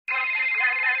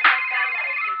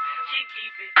Shawty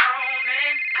keep it on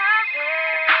and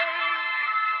poppin'.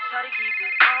 Shawty keep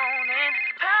it on and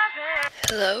poppin'.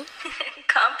 Hello?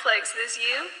 Complex, this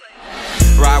you?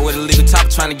 Ride with a legal top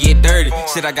tryna get dirty.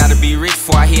 Shit, I gotta be rich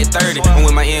before I hit 30. And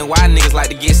with my NY niggas like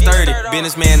to get sturdy.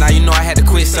 Businessman, now you know I had to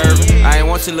quit serving. I ain't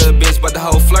want your little bitch, but the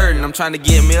whole flirting. I'm tryna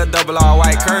get me a double all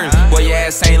white curtain. Boy, your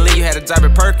ass ain't lit, you had to drop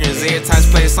it Perkins. Every time she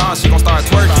play a song, she gon' start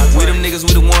twerking. We them niggas,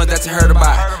 we the ones that you heard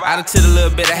about. I done took a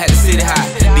little bit, I had to city high.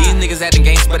 These niggas acting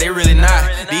gangsta, but they really not.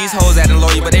 These hoes acting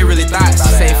loyal, but they really thought. She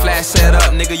say flash, shut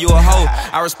up, nigga, you a hoe.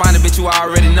 I responded, bitch, you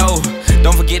already know.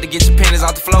 Don't forget to get your panties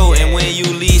off the floor. And when you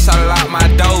leave, shout it out my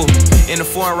door. In the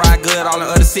foreign ride good, all in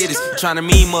other cities. Tryna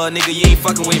mean mud, nigga, you ain't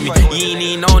fucking with me. You ain't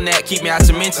even on that, keep me out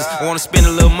your mentions. I wanna spend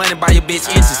a little money, buy your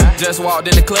bitch inches. Just walked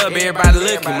in the club, everybody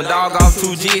looking. My dog off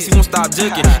 2 G's, he won't stop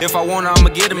juking. If I want her, I'ma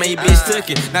get her, man, your bitch took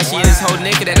it. Now she in this whole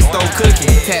naked at the stove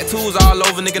cooking. Tattoos all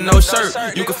over, nigga, no shirt.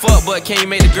 You can fuck, but can't you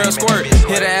make the girl squirt?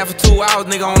 Hit her ass for 2 hours,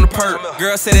 nigga, on the perk.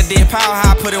 Girl said it did power,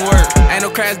 how I put in work. Ain't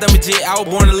no crash dummy jit, I was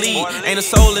born to lead. Ain't a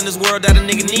soul in this world that a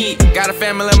nigga need. Got a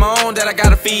family of my own that I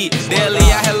gotta feed. Daily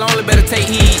out here lonely, better take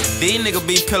heed. These niggas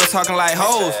be pillow talking like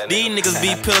hoes. These niggas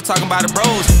be pillow talking about the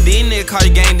bros. These niggas call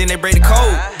you gang, then they break the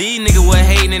code. These niggas was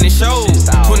hating in the show.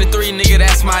 23, nigga,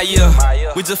 that's my year.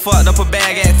 We just fucked up a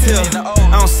bag at till.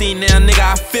 I don't see now, nigga,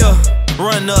 I feel.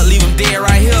 Run up, leave him dead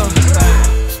right here.